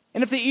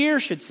 And if the ear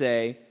should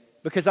say,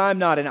 because I'm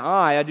not an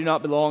eye, I do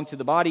not belong to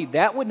the body,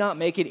 that would not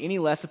make it any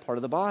less a part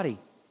of the body.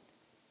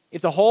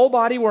 If the whole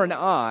body were an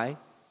eye,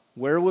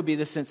 where would be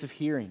the sense of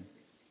hearing?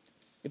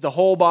 If the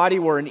whole body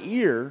were an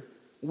ear,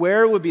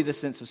 where would be the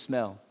sense of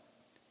smell?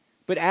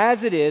 But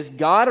as it is,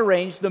 God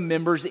arranged the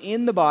members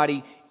in the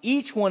body,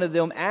 each one of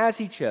them as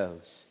He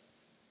chose.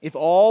 If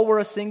all were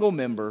a single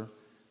member,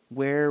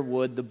 where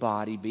would the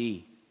body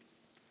be?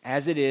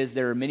 As it is,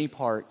 there are many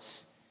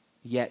parts,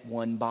 yet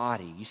one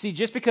body. You see,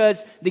 just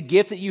because the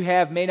gift that you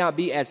have may not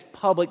be as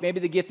public, maybe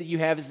the gift that you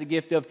have is the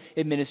gift of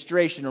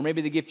administration, or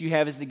maybe the gift you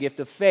have is the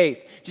gift of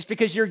faith. Just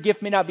because your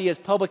gift may not be as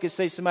public as,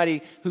 say,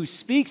 somebody who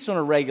speaks on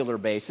a regular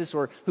basis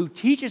or who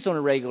teaches on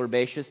a regular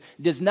basis,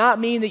 does not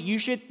mean that you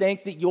should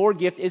think that your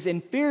gift is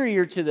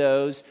inferior to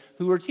those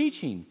who are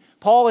teaching.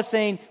 Paul is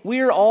saying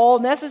we are all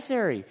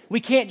necessary. We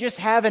can't just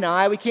have an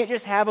eye. We can't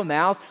just have a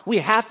mouth. We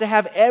have to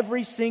have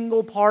every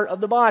single part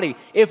of the body.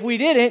 If we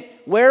didn't,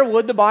 where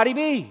would the body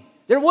be?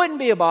 There wouldn't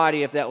be a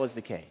body if that was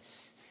the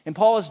case. And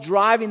Paul is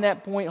driving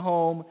that point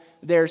home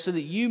there so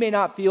that you may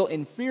not feel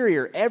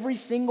inferior. Every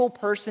single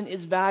person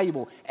is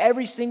valuable.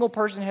 Every single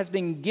person has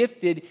been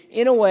gifted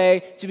in a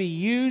way to be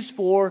used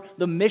for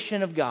the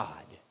mission of God.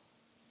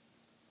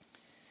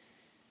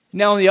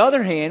 Now, on the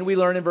other hand, we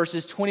learn in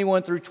verses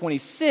 21 through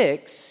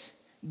 26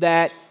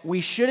 that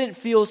we shouldn't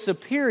feel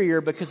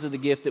superior because of the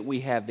gift that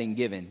we have been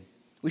given.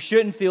 We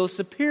shouldn't feel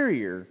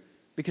superior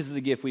because of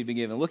the gift we've been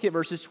given. Look at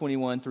verses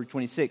 21 through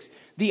 26.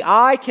 The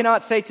eye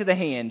cannot say to the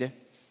hand,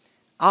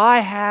 I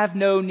have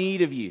no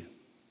need of you,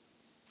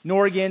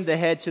 nor again the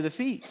head to the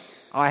feet,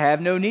 I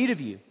have no need of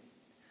you.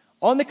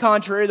 On the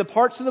contrary, the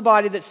parts of the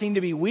body that seem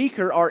to be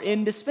weaker are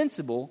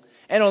indispensable,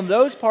 and on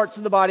those parts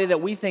of the body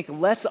that we think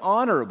less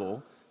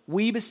honorable,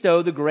 we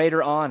bestow the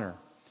greater honor.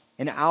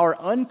 And our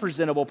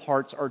unpresentable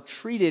parts are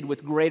treated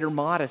with greater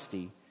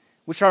modesty,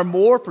 which our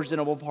more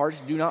presentable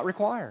parts do not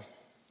require.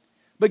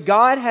 But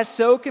God has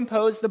so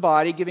composed the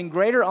body, giving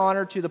greater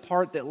honor to the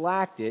part that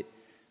lacked it,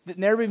 that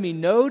there may be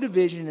no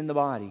division in the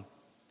body,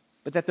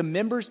 but that the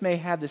members may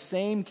have the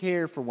same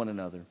care for one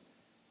another.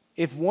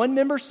 If one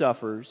member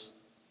suffers,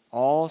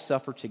 all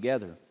suffer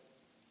together.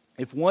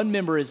 If one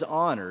member is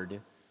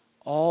honored,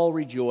 all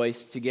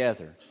rejoice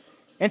together.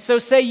 And so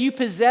say you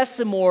possess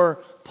a more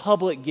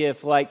public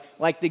gift, like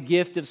the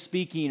gift of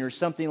speaking or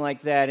something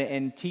like that,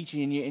 and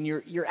teaching, and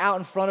you're out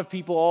in front of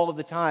people all of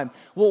the time.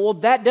 Well,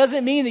 that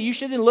doesn't mean that you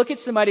should then look at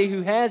somebody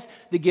who has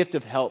the gift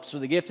of helps or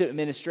the gift of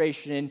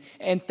administration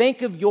and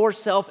think of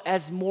yourself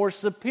as more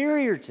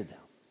superior to them.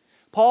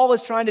 Paul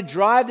is trying to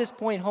drive this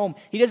point home.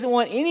 He doesn't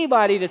want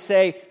anybody to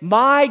say,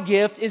 my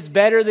gift is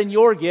better than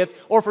your gift,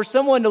 or for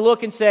someone to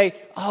look and say,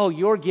 oh,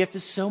 your gift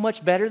is so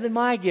much better than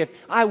my gift.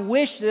 I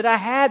wish that I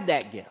had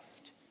that gift.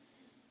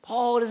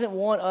 Paul doesn't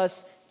want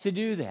us to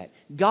do that.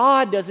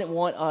 God doesn't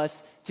want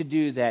us to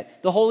do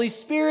that. The Holy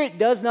Spirit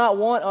does not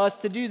want us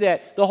to do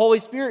that. The Holy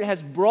Spirit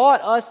has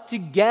brought us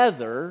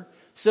together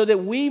so that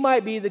we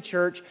might be the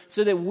church,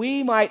 so that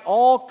we might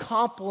all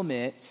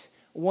complement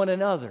one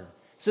another,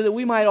 so that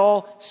we might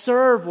all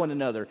serve one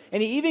another.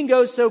 And he even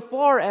goes so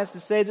far as to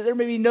say that there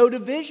may be no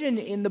division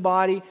in the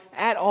body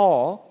at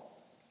all.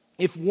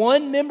 If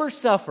one member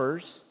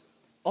suffers,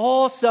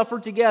 all suffer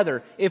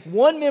together. If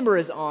one member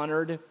is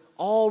honored,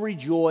 all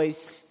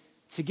rejoice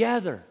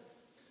together.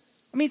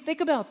 I mean,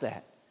 think about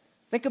that.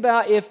 Think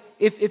about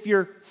if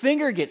your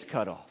finger gets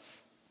cut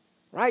off,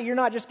 right? You're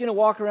not just going to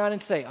walk around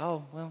and say,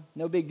 oh, well,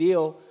 no big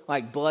deal.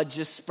 Like blood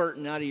just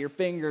spurting out of your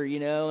finger,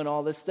 and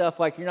all this stuff.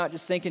 Like you're not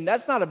just thinking,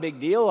 that's not a big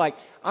deal. Like,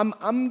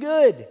 I'm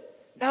good.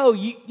 No,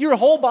 your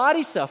whole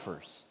body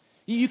suffers.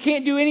 You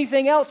can't do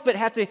anything else but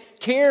have to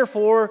care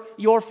for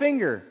your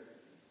finger.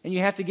 And you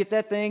have to get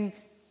that thing,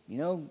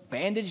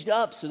 bandaged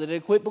up so that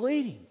it quit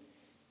bleeding.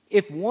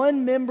 If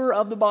one member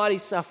of the body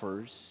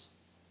suffers,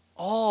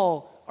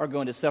 all are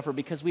going to suffer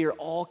because we are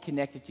all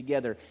connected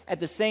together. At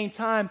the same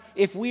time,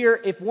 if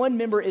one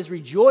member is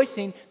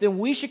rejoicing, then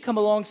we should come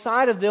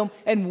alongside of them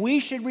and we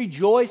should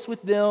rejoice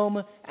with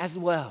them as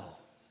well.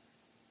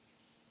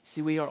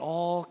 See, we are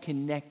all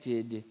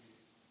connected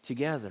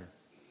together.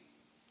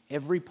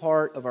 Every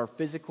part of our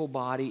physical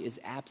body is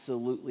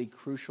absolutely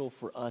crucial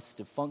for us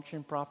to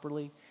function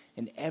properly,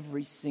 and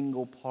every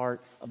single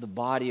part of the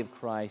body of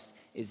Christ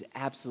is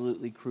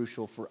absolutely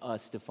crucial for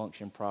us to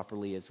function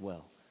properly as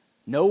well.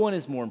 No one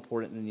is more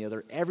important than the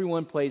other.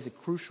 Everyone plays a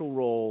crucial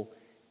role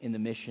in the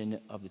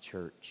mission of the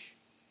church.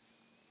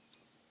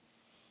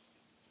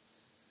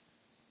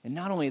 And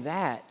not only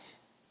that,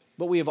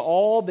 but we have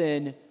all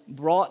been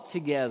brought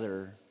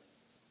together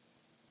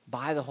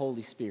by the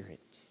Holy Spirit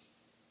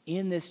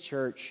in this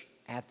church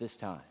at this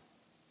time.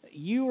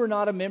 You are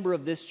not a member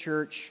of this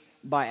church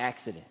by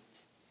accident.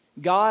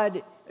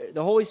 God,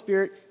 the Holy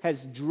Spirit,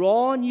 has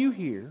drawn you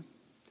here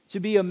to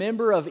be a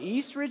member of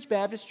East Ridge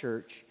Baptist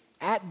Church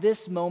at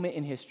this moment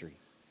in history.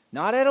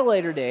 Not at a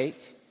later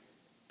date,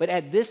 but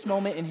at this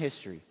moment in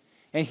history.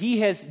 And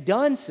He has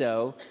done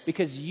so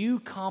because you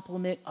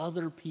complement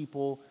other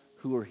people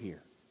who are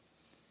here.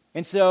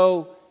 And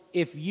so,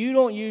 if you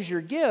don't use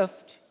your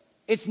gift,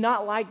 it's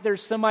not like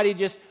there's somebody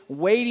just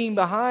waiting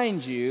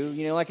behind you,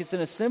 like it's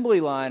an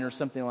assembly line or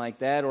something like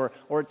that, or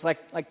it's like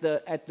at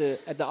the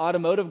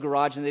automotive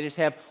garage and they just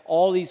have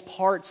all these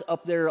parts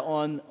up there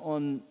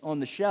on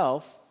the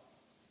shelf,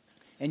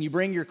 and you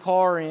bring your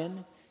car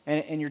in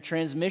and your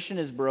transmission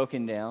is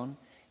broken down,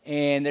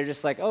 and they're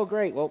just like, oh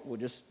great, well we'll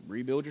just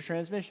rebuild your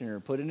transmission or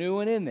put a new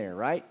one in there,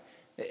 right?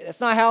 That's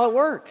not how it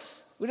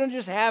works. We don't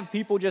just have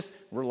people just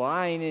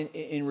relying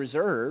in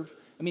reserve.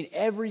 I mean,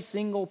 every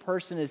single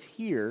person is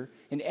here,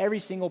 and every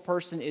single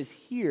person is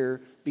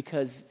here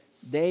because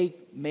they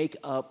make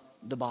up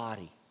the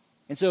body.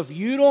 And so if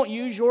you don't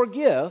use your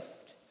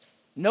gift,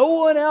 no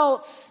one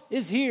else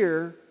is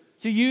here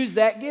to use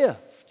that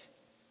gift.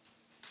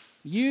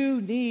 You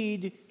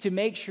need to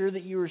make sure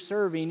that you are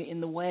serving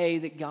in the way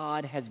that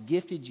God has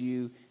gifted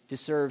you to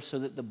serve so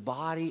that the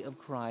body of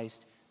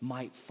Christ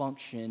might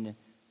function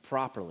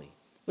properly.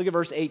 Look at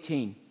verse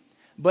 18.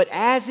 But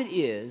as it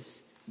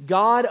is,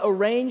 God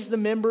arranged the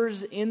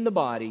members in the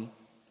body,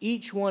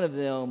 each one of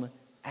them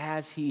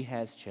as He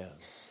has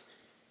chose.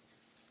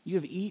 You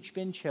have each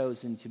been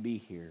chosen to be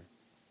here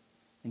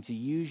and to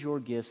use your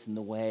gifts in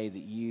the way that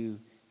you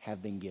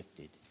have been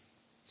gifted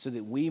so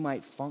that we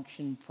might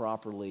function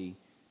properly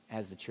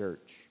as the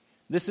church.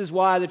 This is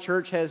why the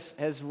church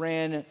has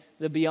ran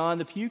the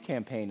Beyond the Pew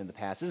campaign in the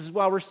past. This is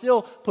why we're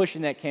still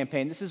pushing that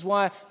campaign. This is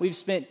why we've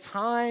spent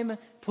time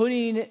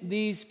putting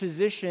these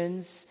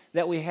positions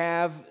that we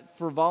have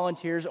for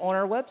volunteers on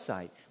our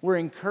website. We're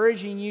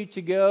encouraging you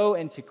to go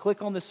and to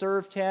click on the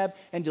Serve tab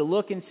and to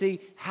look and see,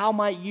 how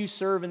might you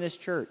serve in this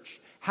church?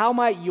 How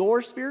might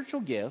your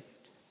spiritual gift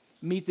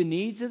meet the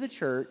needs of the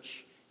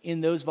church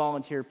in those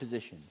volunteer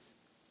positions?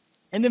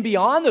 And then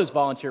beyond those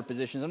volunteer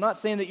positions, I'm not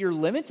saying that you're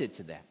limited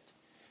to that,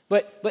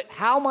 but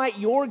how might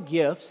your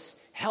gifts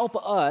help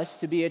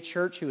us to be a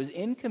church who is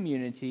in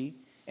community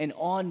and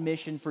on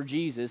mission for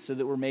Jesus so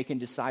that we're making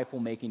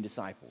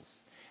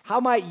disciples? How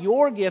might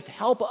your gift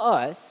help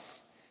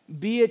us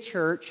be a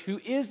church who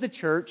is the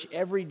church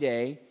every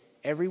day,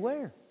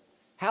 everywhere?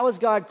 How has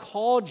God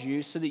called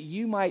you so that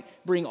you might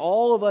bring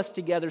all of us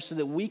together so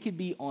that we could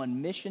be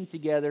on mission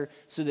together,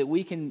 so that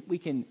we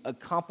can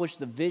accomplish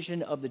the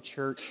vision of the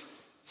church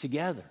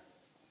together?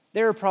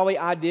 There are probably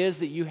ideas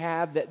that you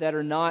have that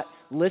are not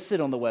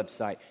listed on the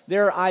website.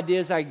 There are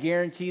ideas I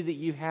guarantee that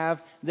you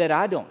have that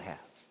I don't have.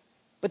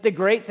 But the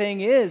great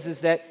thing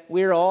is that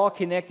we're all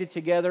connected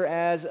together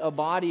as a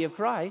body of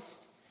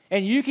Christ.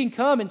 And you can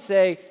come and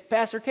say,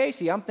 Pastor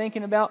Casey, I'm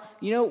thinking about,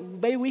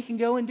 maybe we can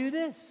go and do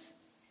this.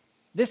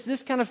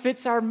 This kind of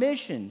fits our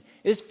mission.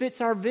 This fits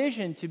our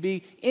vision to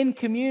be in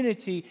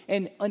community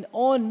and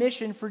on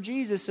mission for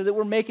Jesus so that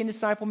we're making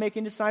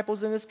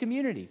disciples in this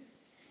community.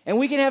 And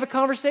we can have a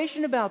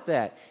conversation about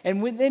that.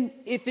 And then,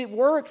 if it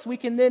works, we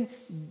can then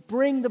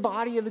bring the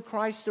body of the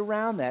Christ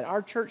around that,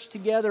 our church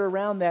together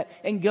around that,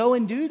 and go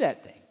and do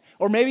that thing.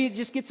 Or maybe it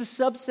just gets a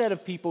subset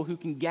of people who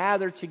can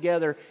gather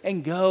together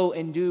and go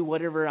and do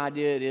whatever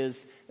idea it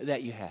is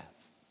that you have.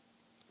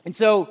 And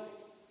so,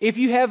 if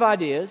you have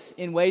ideas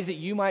in ways that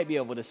you might be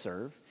able to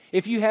serve,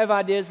 if you have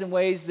ideas in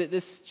ways that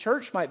this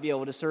church might be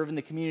able to serve in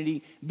the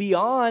community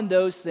beyond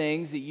those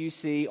things that you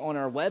see on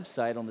our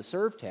website on the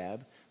Serve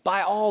tab,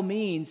 by all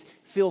means,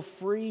 feel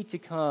free to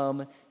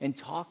come and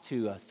talk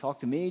to us.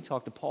 Talk to me,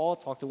 talk to Paul,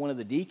 talk to one of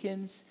the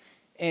deacons,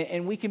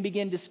 and we can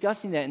begin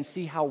discussing that and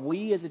see how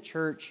we as a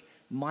church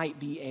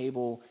might be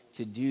able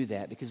to do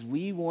that, because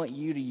we want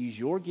you to use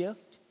your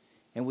gift,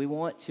 and we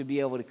want to be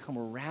able to come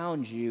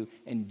around you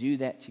and do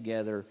that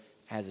together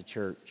as a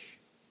church.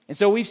 And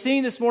so we've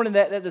seen this morning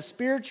that the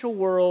spiritual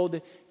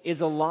world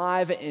is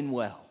alive and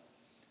well.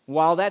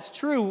 While that's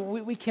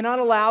true, we cannot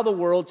allow the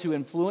world to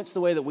influence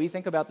the way that we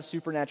think about the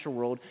supernatural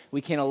world.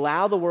 We can't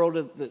allow the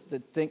world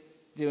to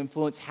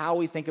influence how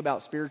we think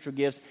about spiritual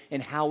gifts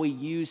and how we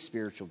use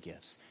spiritual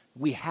gifts.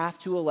 We have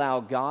to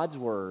allow God's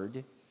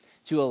word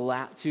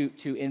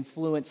to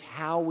influence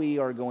how we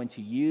are going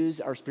to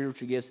use our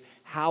spiritual gifts,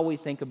 how we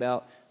think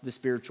about the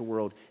spiritual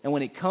world. And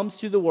when it comes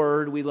to the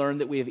word, we learn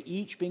that we have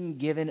each been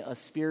given a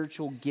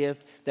spiritual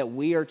gift that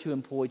we are to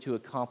employ to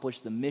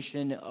accomplish the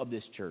mission of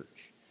this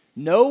church.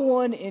 No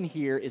one in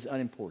here is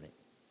unimportant.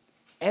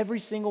 Every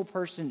single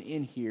person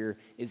in here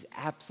is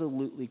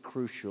absolutely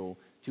crucial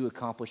to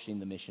accomplishing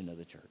the mission of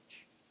the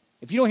church.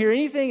 If you don't hear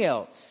anything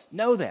else,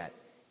 know that.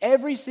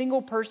 Every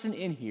single person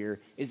in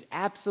here is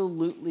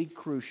absolutely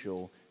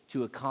crucial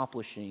to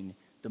accomplishing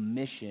the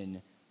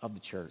mission of the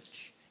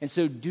church. And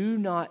so do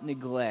not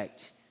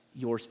neglect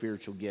your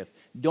spiritual gift.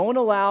 Don't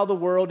allow the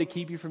world to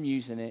keep you from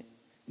using it.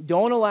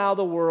 Don't allow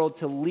the world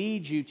to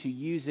lead you to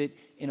use it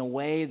in a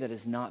way that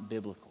is not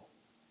biblical.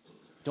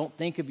 Don't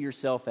think of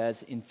yourself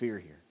as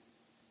inferior.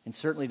 And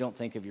certainly don't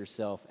think of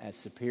yourself as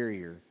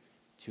superior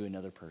to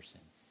another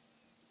person.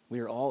 We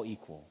are all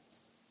equal.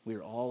 We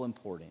are all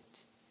important.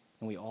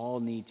 And we all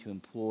need to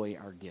employ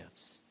our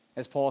gifts.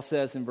 As Paul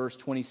says in verse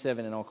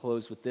 27, and I'll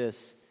close with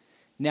this,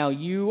 now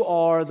you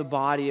are the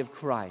body of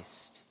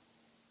Christ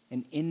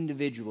and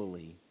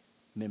individually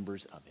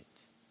members of it.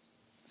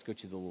 Let's go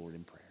to the Lord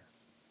in prayer.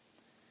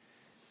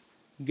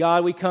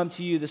 God, we come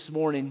to you this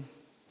morning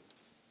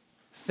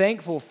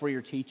thankful for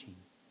your teaching.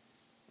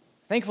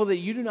 Thankful that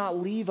you do not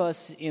leave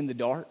us in the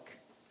dark,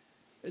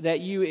 that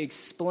you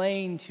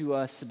explain to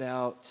us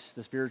about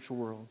the spiritual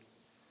world,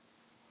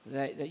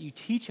 that you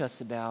teach us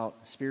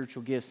about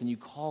spiritual gifts and you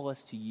call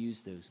us to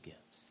use those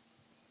gifts.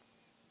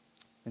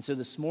 And so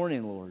this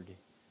morning, Lord,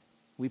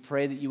 we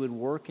pray that you would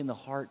work in the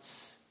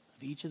hearts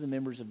of each of the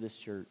members of this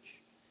church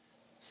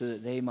so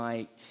that they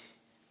might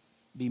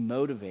be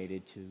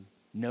motivated to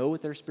know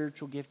what their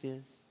spiritual gift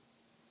is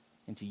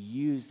and to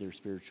use their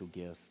spiritual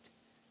gift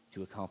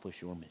to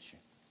accomplish your mission.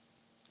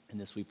 And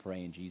this we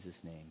pray in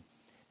Jesus' name.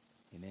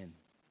 Amen.